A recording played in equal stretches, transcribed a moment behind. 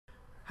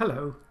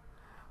Hello,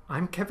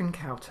 I'm Kevin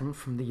Cowton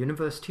from the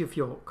University of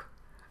York,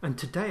 and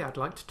today I'd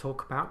like to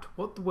talk about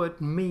what the word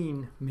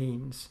mean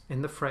means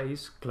in the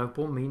phrase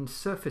global mean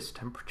surface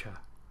temperature.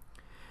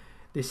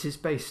 This is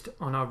based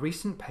on our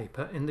recent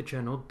paper in the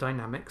journal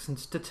Dynamics and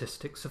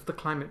Statistics of the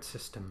Climate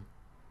System.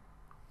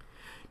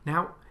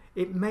 Now,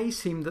 it may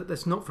seem that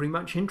there's not very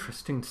much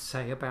interesting to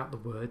say about the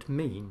word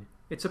mean.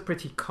 It's a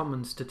pretty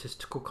common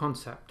statistical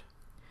concept.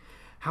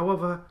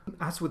 However,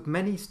 as with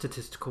many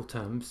statistical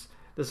terms,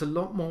 there's a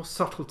lot more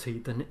subtlety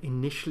than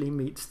initially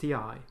meets the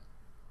eye.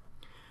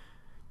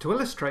 To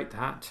illustrate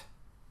that,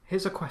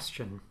 here's a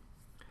question.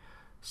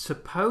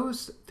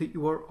 Suppose that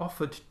you are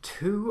offered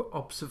two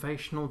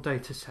observational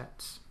data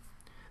sets.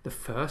 The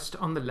first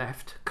on the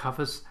left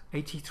covers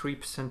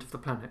 83% of the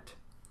planet.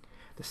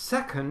 The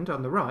second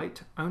on the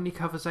right only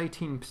covers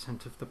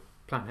 18% of the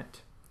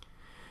planet.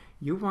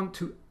 You want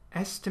to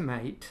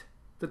estimate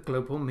the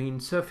global mean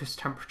surface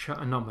temperature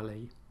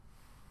anomaly.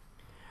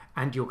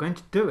 And you're going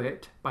to do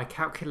it by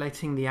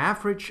calculating the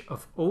average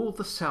of all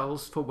the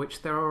cells for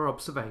which there are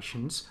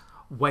observations,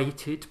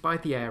 weighted by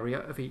the area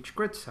of each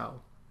grid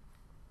cell.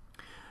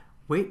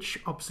 Which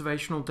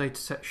observational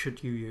dataset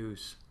should you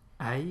use,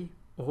 A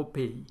or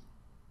B?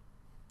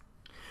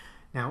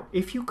 Now,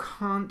 if you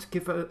can't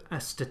give a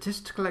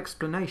statistical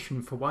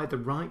explanation for why the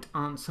right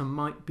answer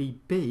might be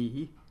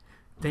B,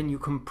 then you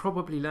can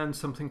probably learn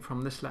something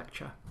from this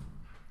lecture.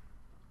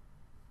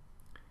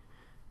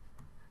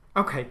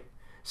 Okay.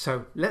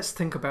 So let's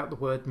think about the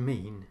word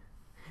mean.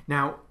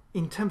 Now,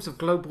 in terms of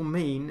global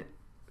mean,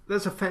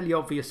 there's a fairly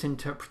obvious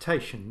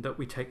interpretation that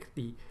we take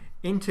the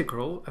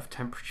integral of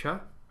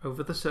temperature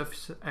over the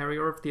surface area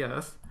of the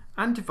Earth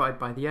and divide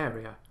by the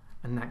area,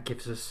 and that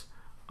gives us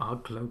our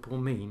global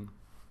mean.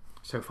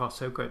 So far,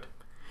 so good.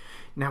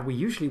 Now, we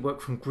usually work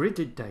from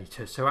gridded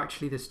data, so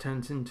actually this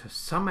turns into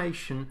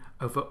summation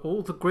over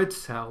all the grid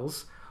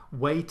cells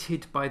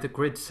weighted by the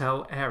grid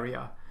cell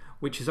area,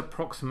 which is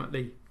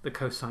approximately the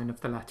cosine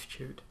of the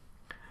latitude.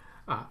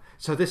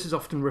 So this is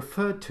often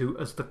referred to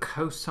as the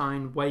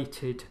cosine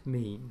weighted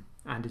mean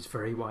and is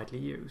very widely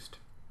used.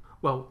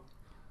 Well,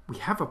 we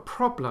have a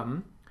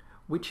problem,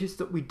 which is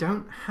that we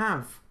don't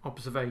have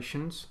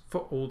observations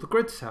for all the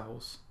grid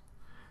cells.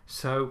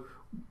 So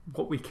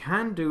what we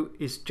can do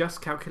is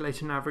just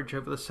calculate an average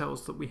over the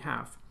cells that we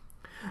have.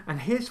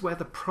 And here's where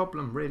the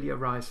problem really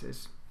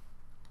arises.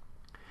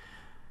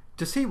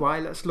 To see why,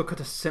 let's look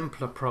at a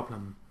simpler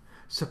problem.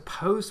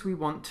 Suppose we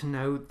want to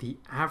know the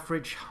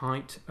average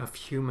height of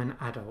human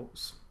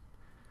adults.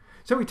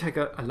 So we take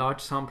a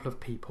large sample of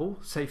people,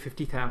 say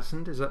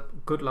 50,000 is a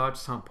good large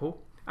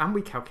sample, and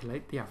we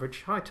calculate the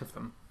average height of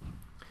them.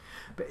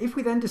 But if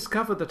we then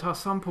discover that our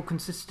sample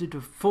consisted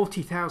of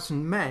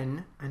 40,000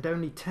 men and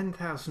only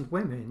 10,000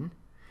 women,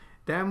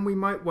 then we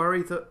might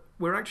worry that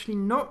we're actually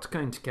not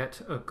going to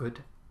get a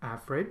good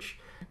average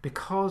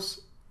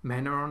because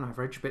men are on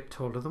average a bit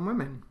taller than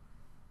women.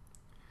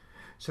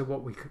 So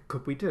what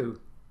could we do?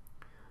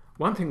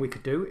 One thing we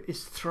could do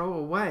is throw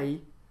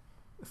away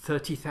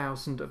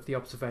 30,000 of the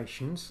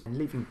observations and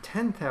leaving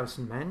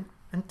 10,000 men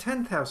and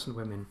 10,000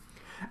 women.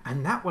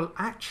 And that will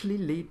actually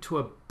lead to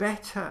a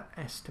better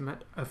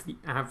estimate of the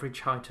average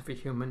height of a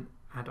human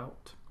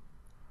adult.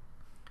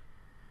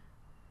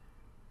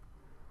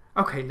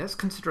 Okay, let's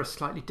consider a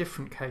slightly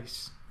different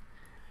case.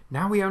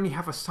 Now we only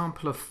have a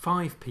sample of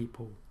 5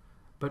 people,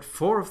 but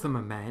 4 of them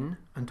are men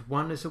and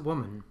 1 is a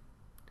woman.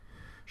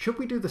 Should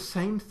we do the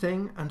same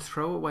thing and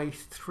throw away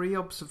 3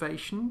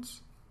 observations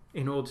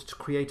in order to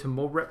create a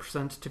more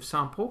representative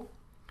sample?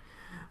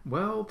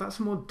 Well, that's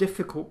a more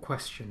difficult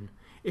question.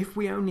 If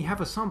we only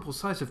have a sample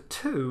size of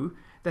 2,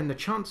 then the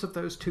chance of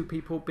those 2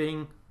 people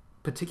being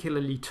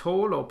particularly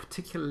tall or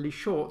particularly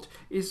short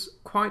is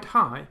quite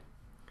high.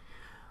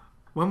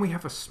 When we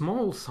have a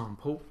small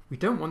sample, we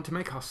don't want to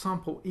make our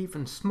sample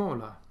even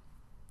smaller.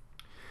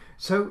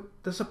 So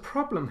there's a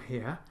problem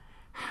here.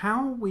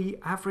 How we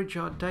average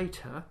our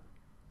data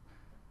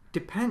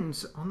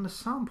depends on the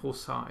sample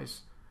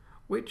size,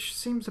 which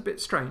seems a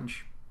bit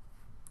strange.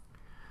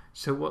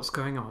 So what's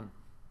going on?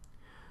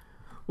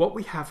 What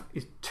we have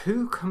is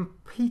 2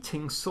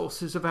 competing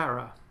sources of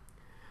error.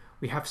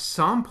 We have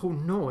sample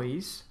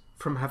noise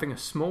from having a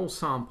small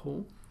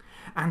sample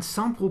and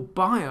sample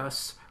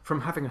bias from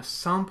having a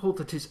sample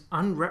that is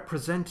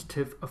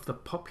unrepresentative of the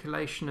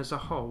population as a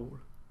whole.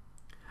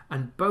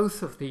 And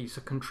both of these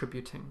are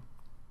contributing.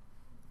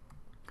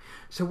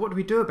 So what do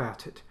we do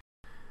about it?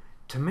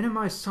 To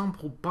minimize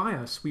sample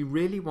bias, we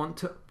really want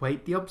to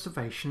weight the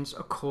observations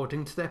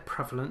according to their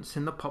prevalence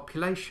in the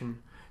population,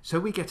 so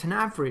we get an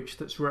average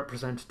that's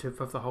representative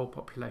of the whole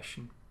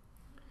population.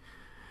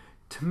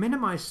 To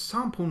minimize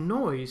sample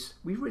noise,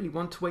 we really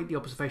want to weight the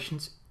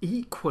observations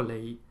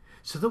equally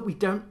so that we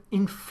don't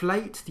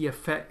inflate the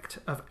effect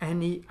of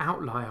any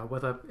outlier,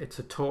 whether it's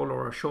a tall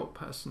or a short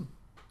person.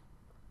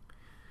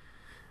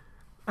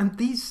 And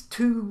these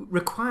 2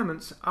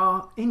 requirements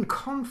are in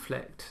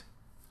conflict.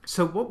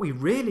 So what we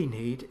really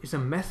need is a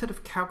method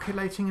of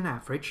calculating an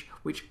average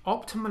which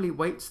optimally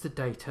weights the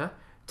data,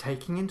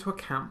 taking into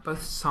account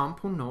both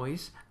sample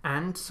noise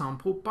and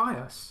sample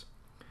bias.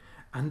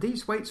 and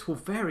these weights will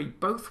vary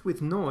both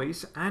with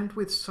noise and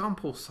with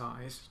sample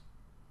size.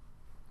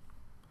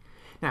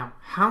 Now,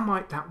 how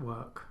might that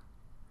work?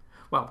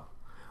 Well,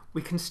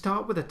 we can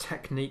start with a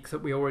technique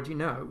that we already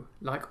know,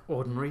 like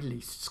ordinary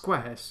least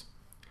squares.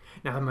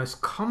 Now, the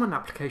most common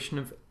application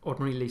of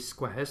ordinary least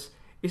squares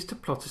is to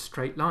plot a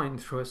straight line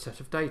through a set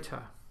of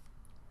data.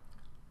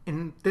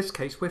 In this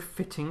case, we're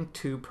fitting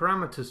two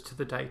parameters to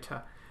the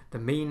data, the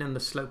mean and the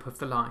slope of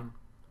the line.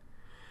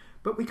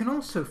 But we can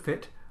also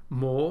fit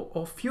more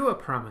or fewer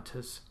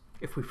parameters.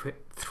 If we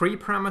fit 3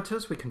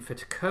 parameters, we can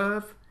fit a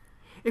curve.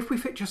 If we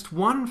fit just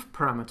one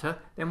parameter,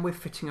 then we're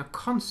fitting a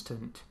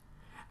constant.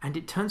 And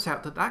it turns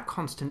out that that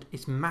constant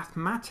is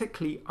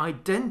mathematically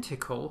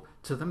identical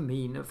to the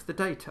mean of the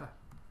data.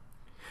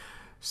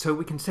 So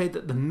we can say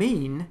that the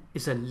mean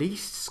is a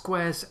least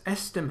squares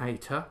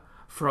estimator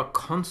for a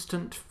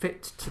constant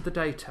fit to the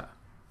data.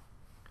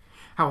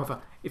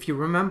 However, if you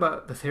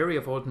remember the theory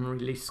of ordinary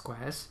least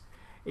squares,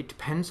 it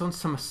depends on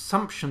some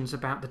assumptions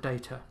about the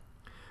data.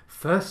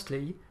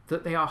 Firstly,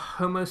 that they are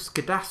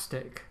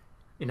homoscedastic,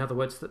 in other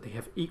words, that they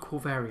have equal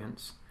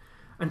variance.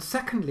 And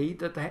secondly,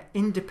 that they're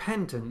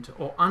independent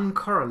or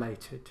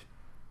uncorrelated.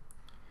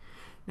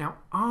 Now,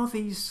 are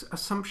these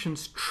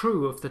assumptions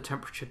true of the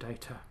temperature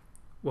data?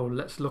 Well,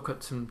 let's look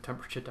at some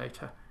temperature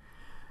data.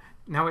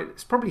 Now,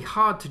 it's probably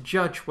hard to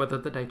judge whether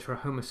the data are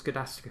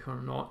homoscedastic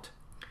or not.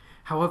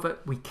 However,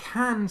 we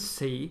can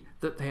see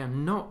that they are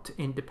not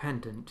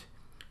independent.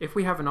 If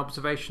we have an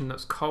observation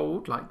that's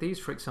cold, like these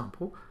for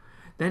example,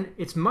 then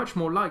it's much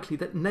more likely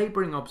that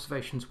neighbouring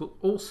observations will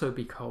also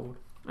be cold,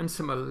 and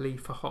similarly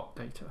for hot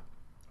data.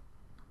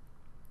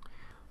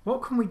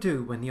 What can we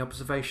do when the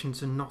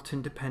observations are not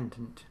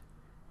independent?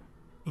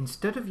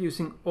 Instead of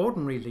using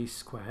ordinary least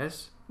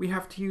squares, we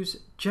have to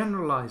use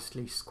generalised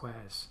least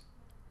squares.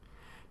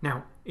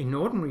 Now, in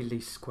ordinary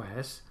least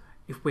squares,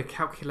 if we're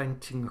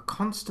calculating a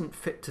constant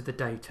fit to the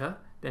data,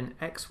 then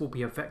x will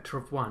be a vector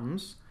of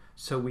 1s,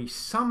 so we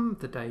sum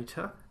the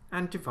data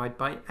and divide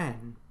by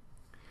n.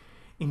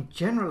 In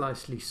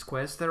generalised least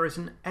squares, there is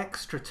an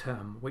extra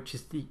term, which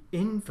is the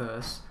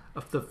inverse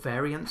of the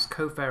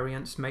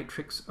variance-covariance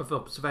matrix of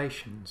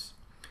observations.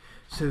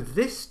 So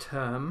this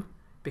term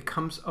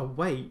becomes a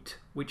weight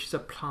which is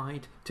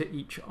applied to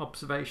each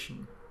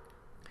observation.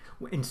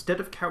 Instead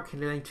of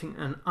calculating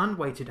an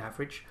unweighted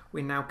average,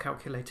 we're now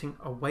calculating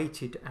a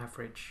weighted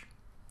average.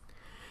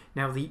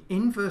 Now, the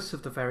inverse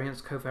of the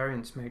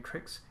variance-covariance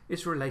matrix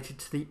is related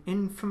to the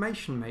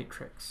information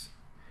matrix.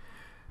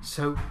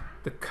 So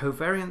the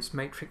covariance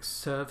matrix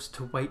serves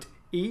to weight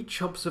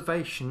each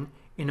observation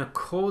in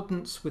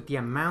accordance with the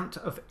amount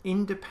of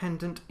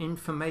independent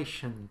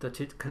information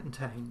that it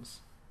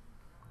contains.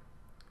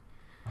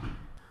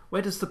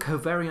 Where does the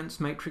covariance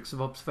matrix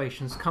of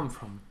observations come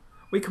from?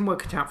 We can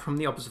work it out from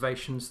the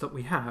observations that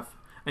we have,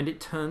 and it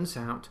turns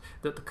out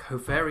that the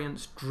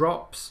covariance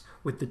drops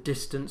with the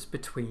distance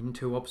between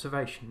two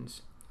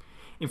observations.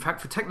 In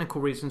fact, for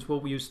technical reasons,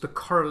 we'll use the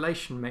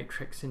correlation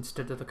matrix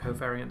instead of the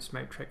covariance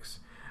matrix,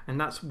 and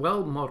that's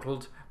well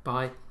modelled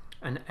by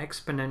an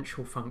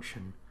exponential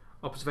function.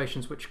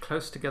 Observations which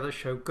close together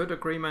show good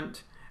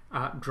agreement,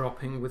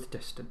 dropping with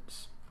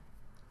distance.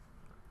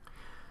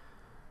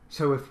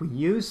 So if we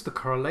use the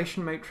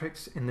correlation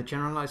matrix in the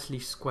generalised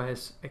least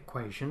squares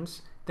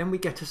equations, then we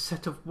get a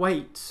set of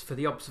weights for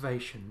the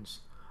observations.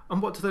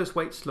 And what do those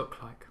weights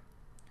look like?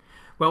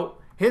 Well,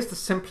 here's the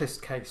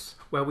simplest case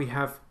where we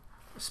have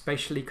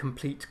spatially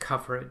complete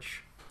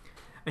coverage.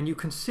 And you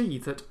can see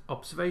that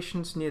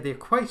observations near the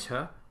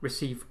equator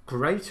receive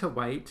greater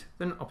weight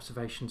than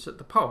observations at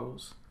the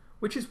poles,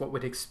 which is what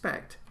we'd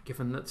expect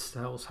given that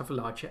cells have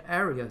larger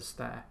areas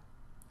there.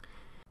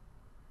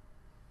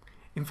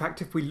 In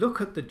fact, if we look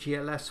at the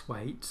GLS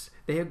weights,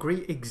 they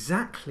agree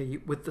exactly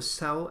with the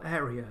cell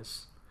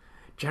areas.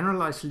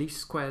 Generalised least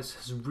squares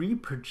has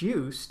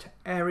reproduced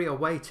area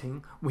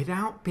weighting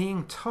without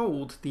being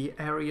told the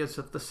areas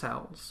of the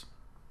cells.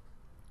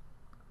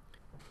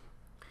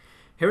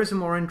 Here is a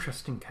more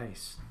interesting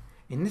case.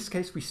 In this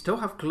case, we still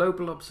have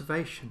global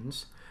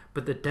observations,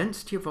 but the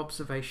density of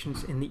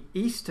observations in the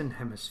eastern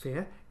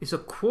hemisphere is a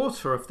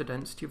quarter of the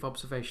density of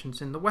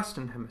observations in the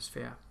western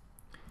hemisphere.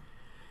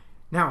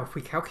 Now, if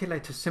we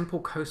calculate a simple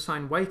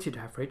cosine weighted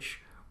average,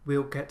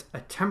 we'll get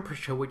a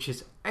temperature which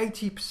is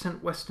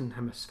 80% western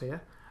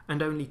hemisphere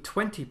and only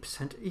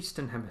 20%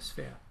 eastern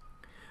hemisphere,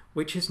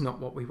 which is not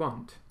what we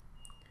want.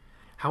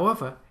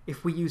 However,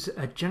 if we use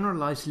a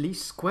generalised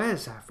least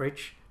squares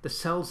average, the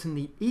cells in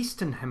the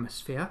eastern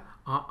hemisphere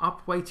are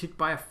upweighted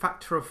by a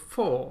factor of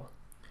 4,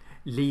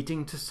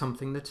 leading to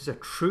something that is a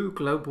true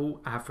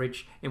global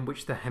average in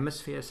which the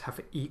hemispheres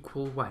have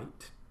equal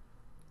weight.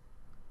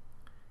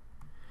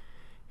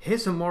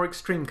 Here's a more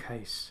extreme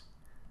case.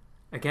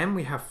 Again,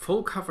 we have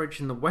full coverage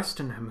in the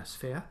western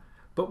hemisphere,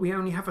 but we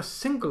only have a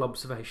single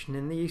observation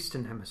in the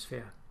eastern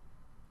hemisphere.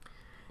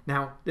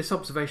 Now, this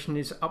observation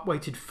is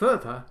upweighted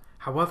further,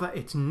 however,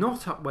 it's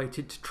not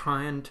upweighted to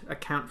try and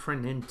account for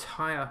an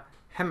entire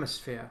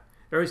hemisphere.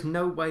 There is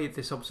no way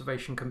this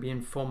observation can be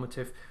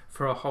informative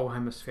for a whole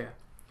hemisphere.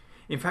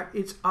 In fact,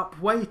 it's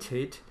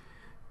upweighted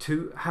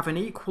to have an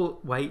equal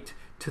weight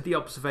to the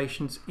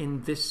observations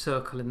in this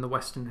circle in the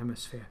Western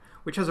Hemisphere,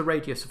 which has a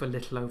radius of a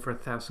little over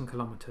 1,000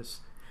 kilometers.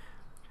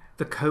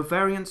 The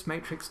covariance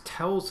matrix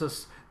tells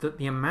us that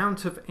the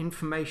amount of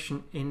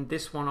information in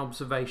this one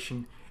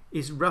observation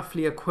is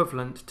roughly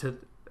equivalent to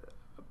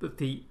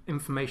the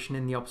information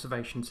in the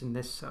observations in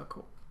this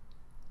circle.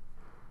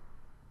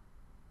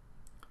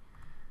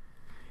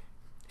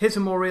 Here's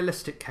a more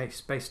realistic case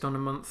based on a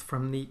month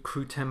from the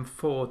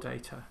CRUTEM-4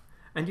 data,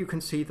 and you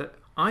can see that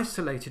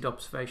isolated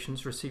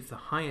observations receive the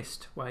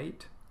highest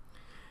weight.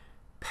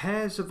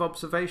 Pairs of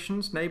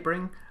observations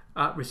neighbouring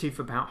receive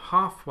about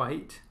half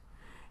weight.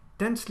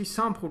 Densely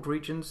sampled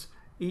regions,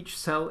 each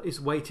cell is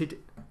weighted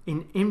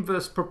in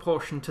inverse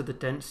proportion to the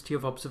density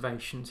of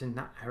observations in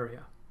that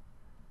area.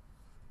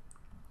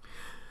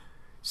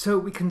 So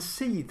we can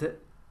see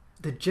that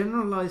the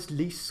generalized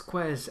least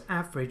squares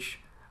average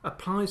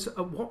applies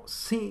at what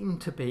seem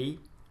to be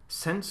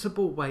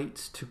sensible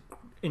weights to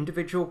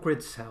individual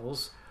grid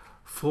cells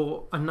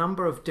for a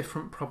number of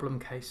different problem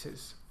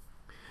cases.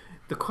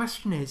 The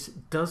question is,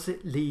 does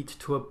it lead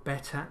to a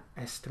better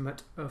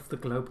estimate of the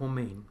global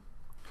mean?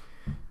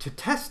 To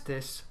test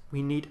this,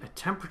 we need a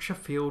temperature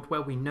field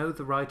where we know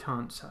the right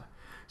answer,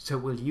 so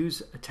we'll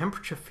use a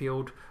temperature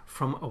field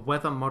from a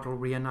weather model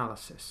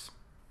reanalysis.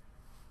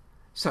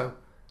 So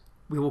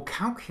we will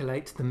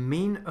calculate the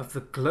mean of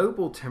the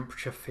global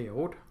temperature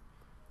field,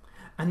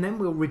 and then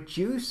we'll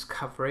reduce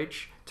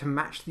coverage to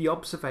match the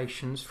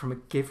observations from a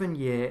given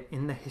year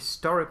in the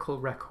historical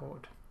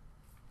record.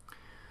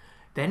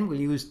 Then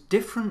we'll use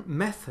different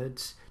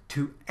methods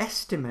to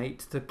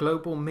estimate the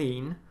global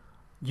mean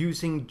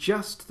using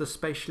just the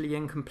spatially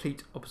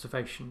incomplete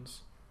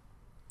observations.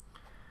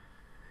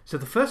 So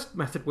the first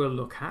method we'll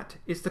look at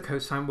is the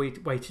cosine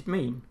weighted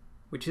mean,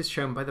 which is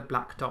shown by the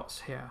black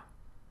dots here.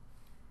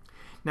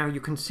 Now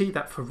you can see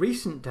that for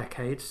recent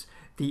decades,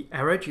 the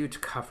error due to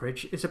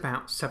coverage is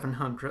about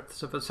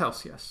 0.07 of a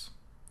Celsius.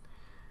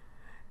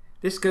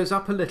 This goes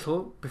up a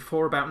little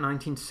before about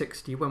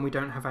 1960, when we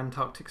don't have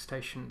Antarctic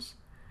stations,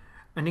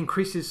 and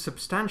increases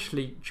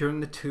substantially during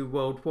the two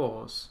world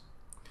wars.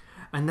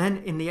 And then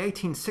in the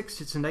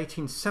 1860s and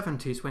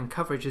 1870s, when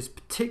coverage is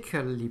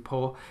particularly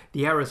poor,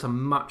 the errors are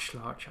much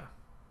larger.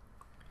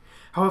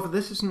 However,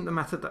 this isn't the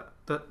method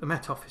that the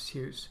Met Office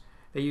use.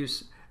 They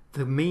use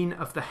the mean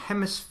of the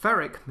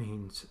hemispheric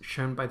means,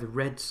 shown by the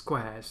red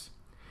squares.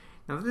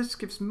 Now this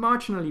gives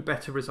marginally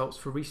better results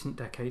for recent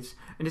decades,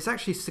 and is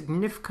actually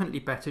significantly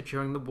better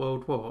during the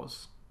world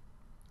wars.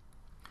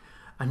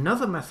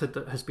 Another method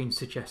that has been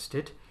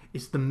suggested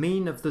is the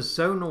mean of the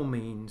zonal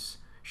means,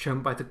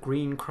 shown by the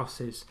green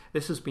crosses.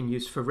 This has been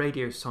used for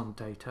radiosonde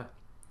data.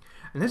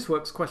 And this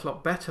works quite a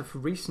lot better for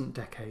recent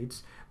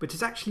decades, but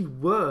is actually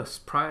worse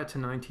prior to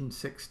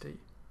 1960.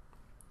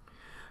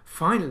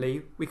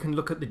 Finally, we can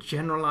look at the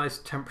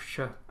generalized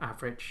temperature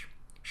average,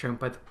 shown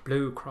by the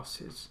blue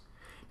crosses.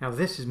 Now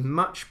this is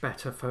much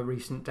better for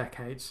recent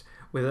decades,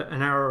 with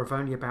an error of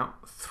only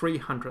about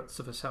 0.03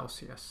 of a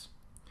Celsius.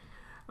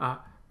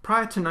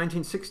 Prior to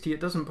 1960 it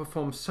doesn't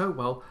perform so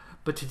well,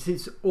 but it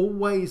is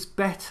always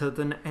better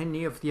than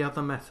any of the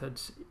other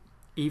methods,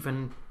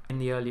 even in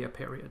the earlier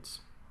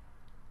periods.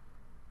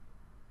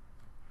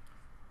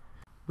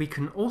 We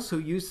can also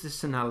use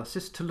this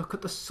analysis to look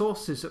at the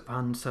sources of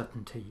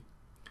uncertainty.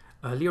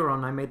 Earlier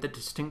on I made the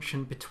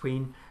distinction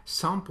between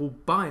sample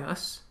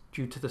bias,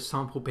 due to the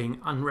sample being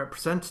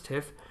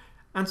unrepresentative,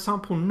 and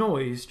sample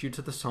noise due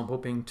to the sample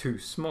being too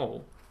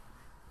small.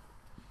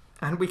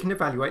 And we can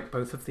evaluate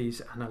both of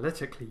these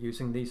analytically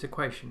using these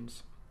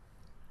equations.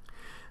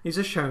 These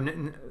are shown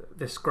in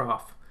this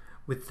graph,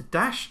 with the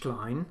dashed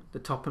line, the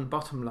top and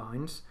bottom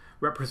lines,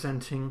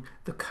 representing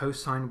the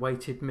cosine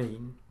weighted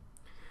mean.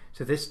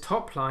 So this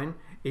top line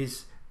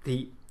is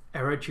the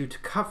error due to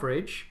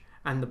coverage,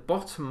 and the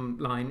bottom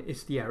line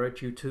is the error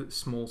due to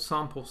small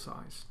sample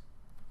size.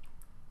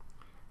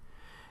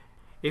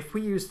 If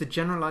we use the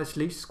generalized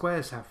least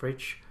squares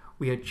average,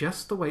 we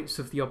adjust the weights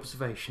of the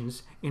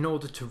observations in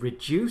order to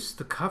reduce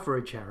the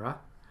coverage error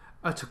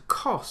at a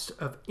cost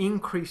of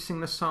increasing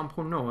the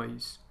sample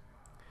noise.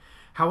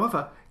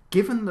 However,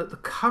 given that the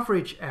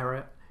coverage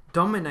error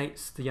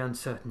dominates the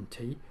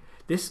uncertainty,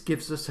 this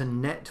gives us a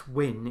net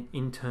win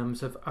in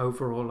terms of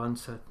overall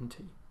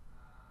uncertainty.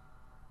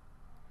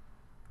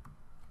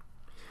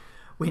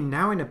 We're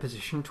now in a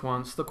position to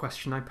answer the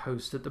question I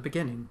posed at the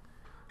beginning.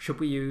 Should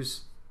we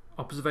use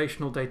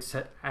observational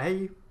dataset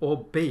A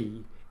or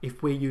B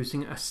if we're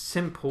using a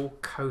simple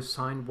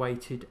cosine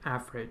weighted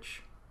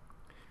average?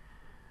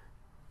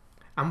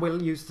 And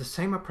we'll use the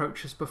same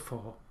approach as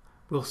before.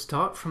 We'll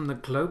start from the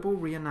global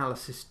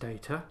reanalysis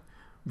data,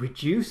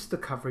 reduce the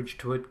coverage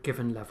to a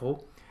given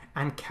level,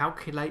 and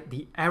calculate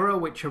the error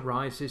which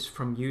arises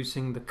from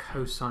using the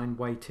cosine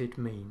weighted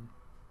mean.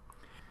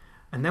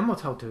 And then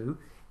what I'll do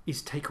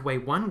is take away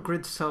one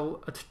grid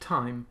cell at a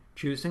time,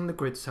 choosing the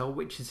grid cell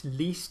which is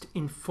least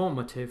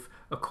informative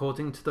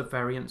according to the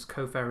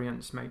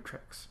variance-covariance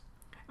matrix,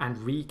 and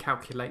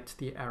recalculate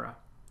the error.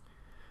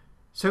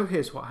 So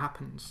here's what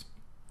happens.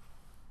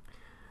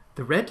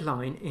 The red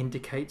line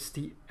indicates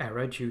the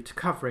error due to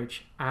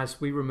coverage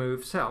as we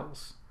remove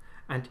cells.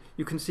 And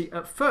you can see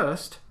at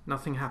first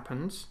nothing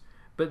happens,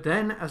 but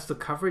then as the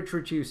coverage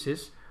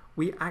reduces,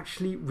 we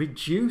actually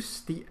reduce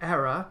the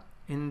error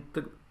in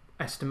the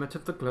estimate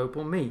of the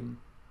global mean.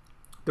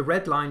 The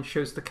red line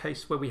shows the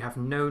case where we have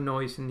no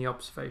noise in the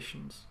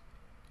observations.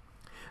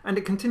 And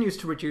it continues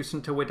to reduce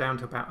until we're down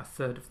to about a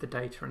third of the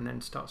data and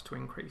then starts to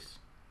increase.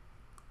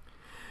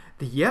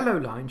 The yellow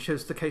line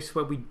shows the case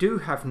where we do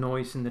have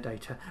noise in the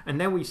data,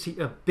 and then we see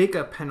a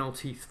bigger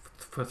penalty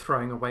for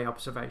throwing away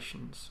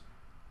observations.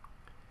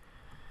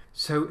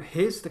 So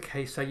here's the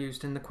case I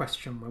used in the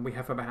question where we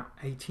have about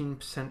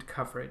 18%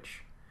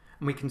 coverage.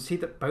 And we can see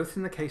that both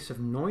in the case of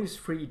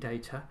noise-free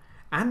data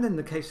and in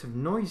the case of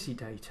noisy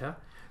data,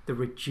 the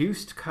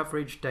reduced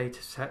coverage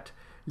dataset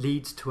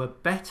leads to a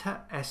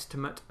better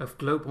estimate of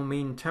global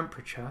mean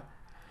temperature,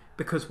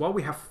 because while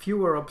we have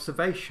fewer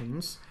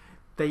observations,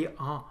 they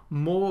are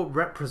more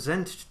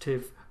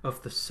representative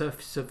of the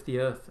surface of the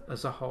Earth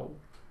as a whole,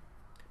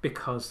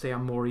 because they are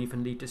more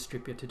evenly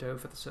distributed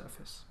over the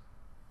surface.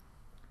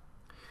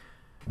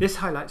 This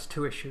highlights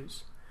two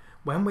issues.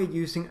 When we're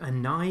using a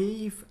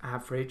naive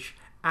average,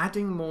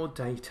 adding more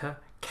data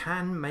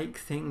can make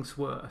things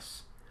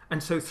worse,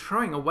 and so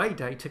throwing away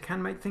data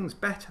can make things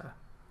better.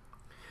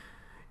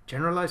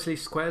 Generalized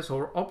least squares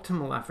or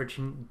optimal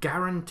averaging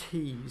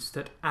guarantees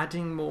that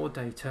adding more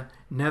data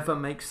never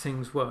makes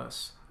things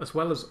worse, as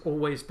well as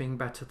always being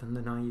better than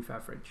the naive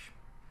average.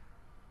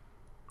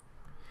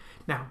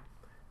 Now,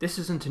 this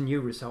isn't a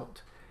new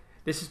result.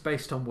 This is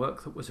based on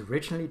work that was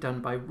originally done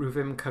by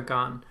Ruvim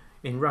Kagan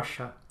in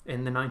Russia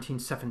in the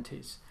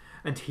 1970s,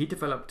 and he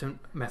developed a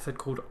method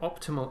called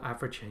optimal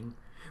averaging,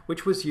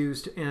 which was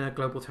used in a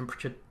global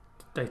temperature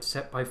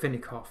dataset by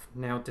Vinnikov,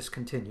 now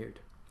discontinued.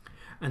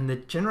 And the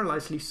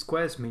generalized least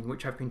squares mean,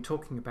 which I've been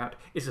talking about,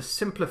 is a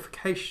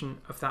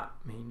simplification of that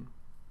mean.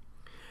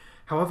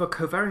 However,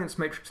 covariance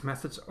matrix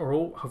methods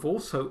have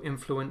also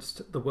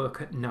influenced the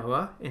work at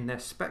NOAA in their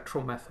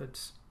spectral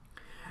methods.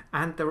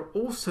 And they're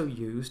also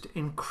used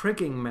in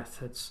Kriging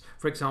methods,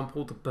 for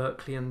example, the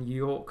Berkeley and New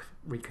York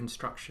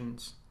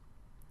reconstructions.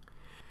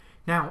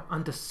 Now,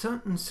 under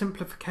certain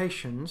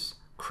simplifications,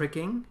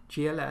 Kriging,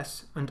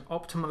 GLS, and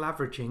optimal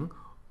averaging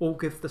all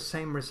give the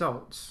same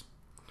results.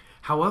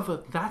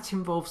 However, that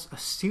involves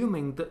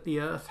assuming that the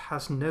Earth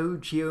has no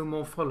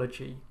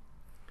geomorphology.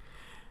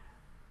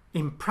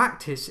 In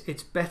practice,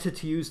 it's better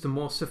to use the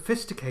more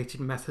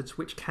sophisticated methods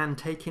which can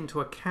take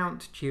into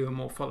account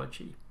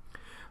geomorphology.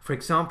 For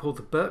example,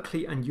 the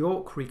Berkeley and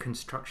York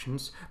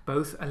reconstructions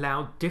both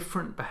allow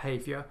different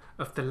behavior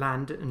of the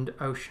land and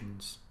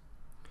oceans.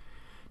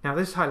 Now,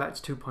 this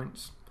highlights 2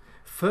 points.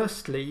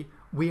 Firstly,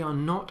 we are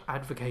not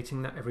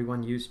advocating that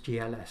everyone use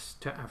GLS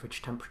to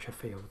average temperature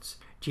fields.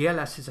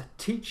 GLS is a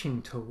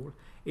teaching tool.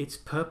 Its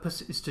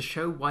purpose is to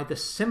show why the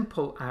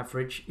simple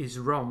average is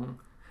wrong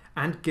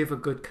and give a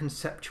good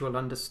conceptual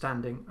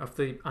understanding of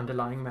the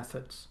underlying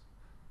methods.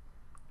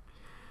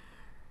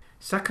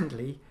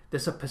 Secondly,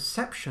 there's a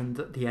perception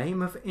that the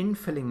aim of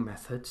infilling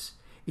methods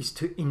is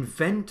to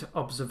invent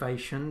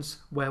observations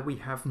where we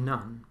have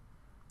none.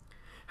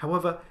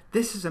 However,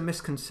 this is a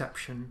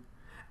misconception.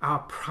 Our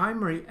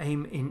primary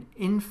aim in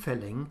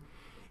infilling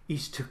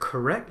is to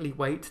correctly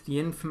weight the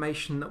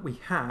information that we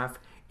have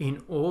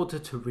in order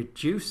to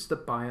reduce the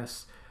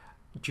bias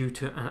due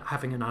to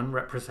having an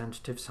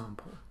unrepresentative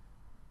sample.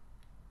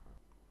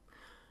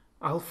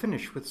 I'll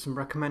finish with some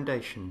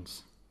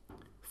recommendations.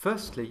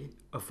 Firstly,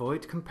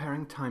 avoid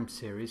comparing time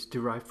series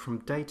derived from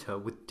data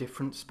with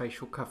different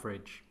spatial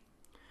coverage.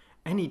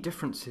 Any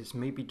differences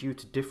may be due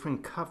to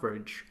differing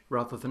coverage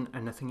rather than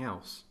anything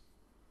else.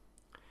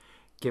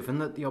 Given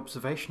that the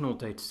observational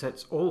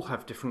datasets all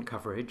have different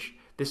coverage,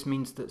 this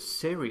means that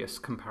serious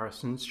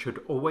comparisons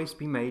should always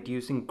be made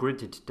using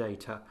gridded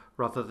data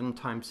rather than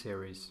time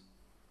series.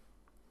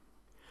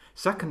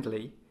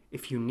 Secondly,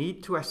 if you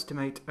need to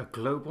estimate a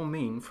global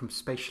mean from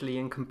spatially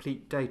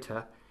incomplete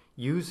data,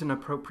 use an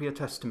appropriate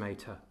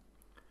estimator.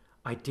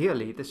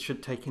 Ideally, this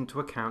should take into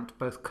account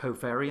both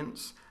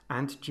covariance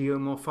and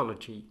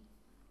geomorphology.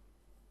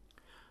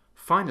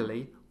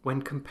 Finally,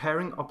 when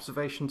comparing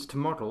observations to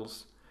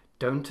models,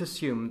 don't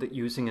assume that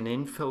using an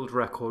infilled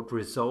record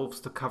resolves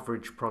the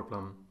coverage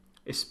problem,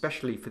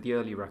 especially for the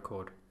early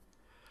record.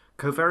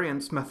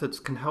 Covariance methods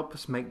can help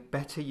us make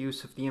better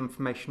use of the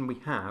information we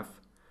have,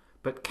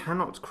 but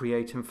cannot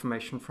create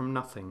information from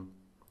nothing.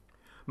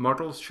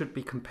 Models should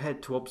be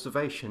compared to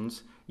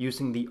observations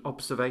using the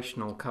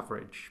observational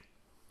coverage.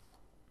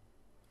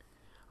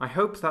 I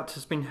hope that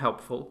has been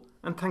helpful,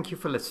 and thank you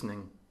for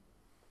listening.